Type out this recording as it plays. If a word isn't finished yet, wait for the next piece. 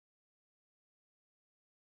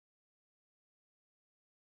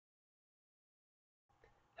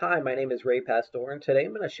Hi, my name is Ray Pastor, and today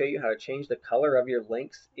I'm going to show you how to change the color of your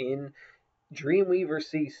links in Dreamweaver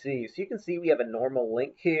CC. So you can see we have a normal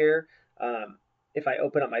link here. If I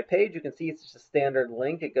open up my page, you can see it's just a standard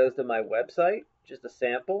link. It goes to my website, just a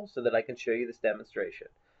sample, so that I can show you this demonstration.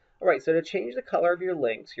 All right, so to change the color of your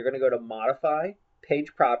links, you're going to go to Modify,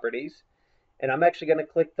 Page Properties, and I'm actually going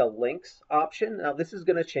to click the Links option. Now this is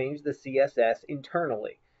going to change the CSS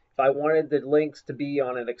internally. If I wanted the links to be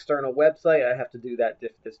on an external website, I have to do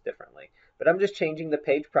this differently. But I'm just changing the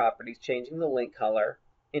page properties, changing the link color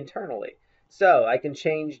internally. So I can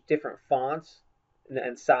change different fonts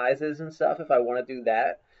and sizes and stuff if I want to do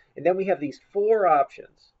that. And then we have these four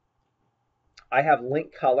options. I have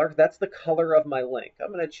link color. That's the color of my link.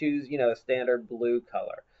 I'm going to choose, a standard blue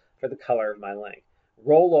color for the color of my link.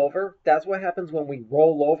 Rollover, that's what happens when we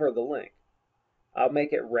roll over the link. I'll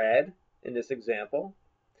make it red in this example.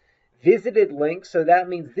 Visited links, so that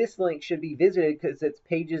means this link should be visited because it's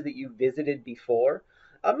pages that you visited before.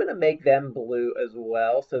 I'm going to make them blue as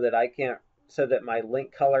well so that my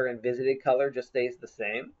link color and visited color just stays the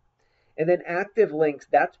same. And then active links,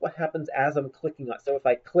 that's what happens as I'm clicking on. So if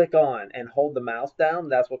I click on and hold the mouse down,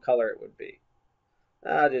 that's what color it would be.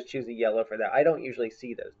 I'll just choose a yellow for that. I don't usually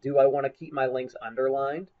see those. Do I want to keep my links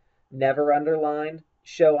underlined? Never underlined?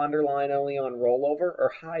 Show underline only on rollover?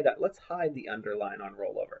 Or hide? Let's hide the underline on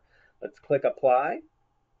rollover. Let's click apply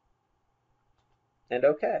and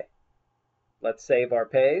OK. Let's save our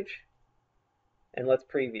page and let's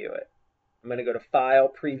preview it. I'm going to go to File,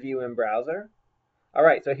 Preview in Browser. All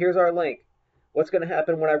right, so here's our link. What's going to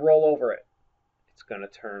happen when I roll over it? It's going to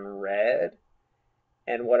turn red.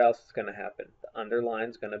 And what else is going to happen? The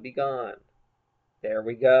underline's going to be gone. There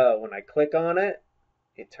we go. When I click on it,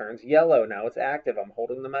 it turns yellow. Now it's active. I'm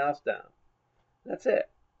holding the mouse down. That's it.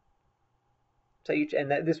 So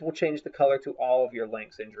this will change the color to all of your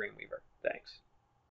links in Dreamweaver. Thanks.